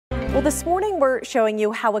Well, this morning we're showing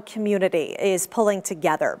you how a community is pulling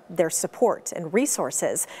together their support and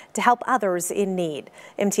resources to help others in need.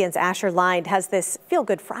 MTN's Asher Lind has this Feel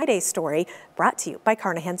Good Friday story brought to you by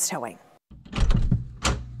Carnahan's Towing.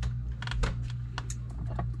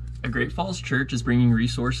 A Great Falls church is bringing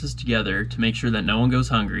resources together to make sure that no one goes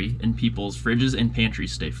hungry and people's fridges and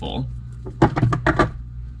pantries stay full.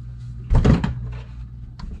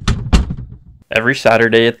 Every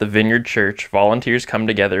Saturday at the Vineyard Church, volunteers come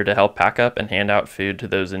together to help pack up and hand out food to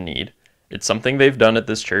those in need. It's something they've done at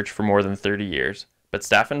this church for more than 30 years, but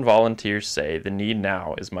staff and volunteers say the need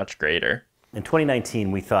now is much greater. In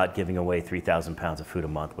 2019, we thought giving away 3,000 pounds of food a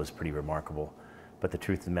month was pretty remarkable. But the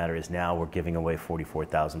truth of the matter is now we're giving away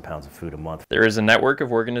 44,000 pounds of food a month. There is a network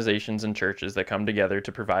of organizations and churches that come together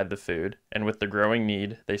to provide the food, and with the growing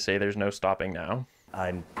need, they say there's no stopping now.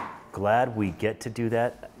 I'm glad we get to do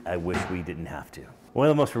that. I wish we didn't have to. One of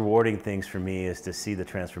the most rewarding things for me is to see the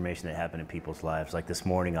transformation that happened in people's lives. Like this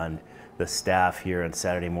morning on the staff here on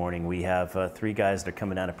Saturday morning, we have 3 guys that are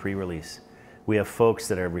coming out of pre-release. We have folks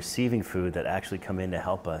that are receiving food that actually come in to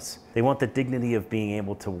help us. They want the dignity of being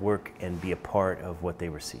able to work and be a part of what they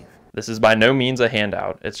receive. This is by no means a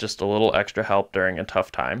handout, it's just a little extra help during a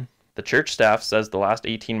tough time. The church staff says the last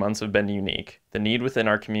 18 months have been unique. The need within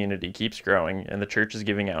our community keeps growing, and the church is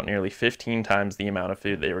giving out nearly 15 times the amount of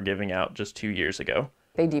food they were giving out just 2 years ago.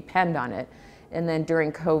 They depend on it. And then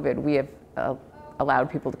during COVID, we have allowed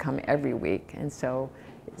people to come every week. And so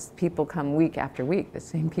people come week after week, the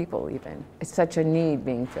same people even. It's such a need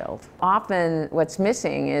being filled. Often what's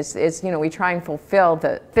missing is we try and fulfill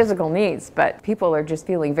the physical needs, but people are just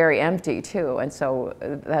feeling very empty too. And so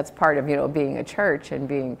that's part of, being a church and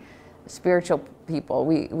being spiritual people.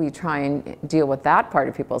 We try and deal with that part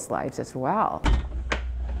of people's lives as well.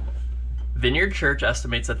 Vineyard Church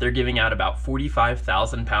estimates that they're giving out about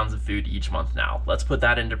 45,000 pounds of food each month now. Let's put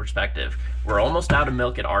that into perspective. We're almost out of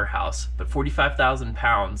milk at our house, but 45,000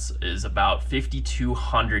 pounds is about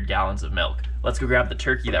 5,200 gallons of milk. Let's go grab the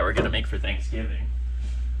turkey that we're gonna make for Thanksgiving.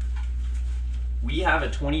 We have a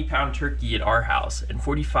 20-pound turkey at our house, and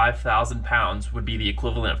 45,000 pounds would be the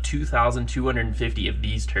equivalent of 2,250 of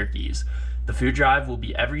these turkeys. The food drive will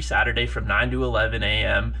be every Saturday from 9 to 11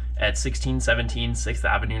 a.m. at 1617 6th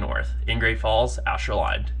Avenue North. In Great Falls, Asher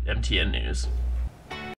Lind, MTN News.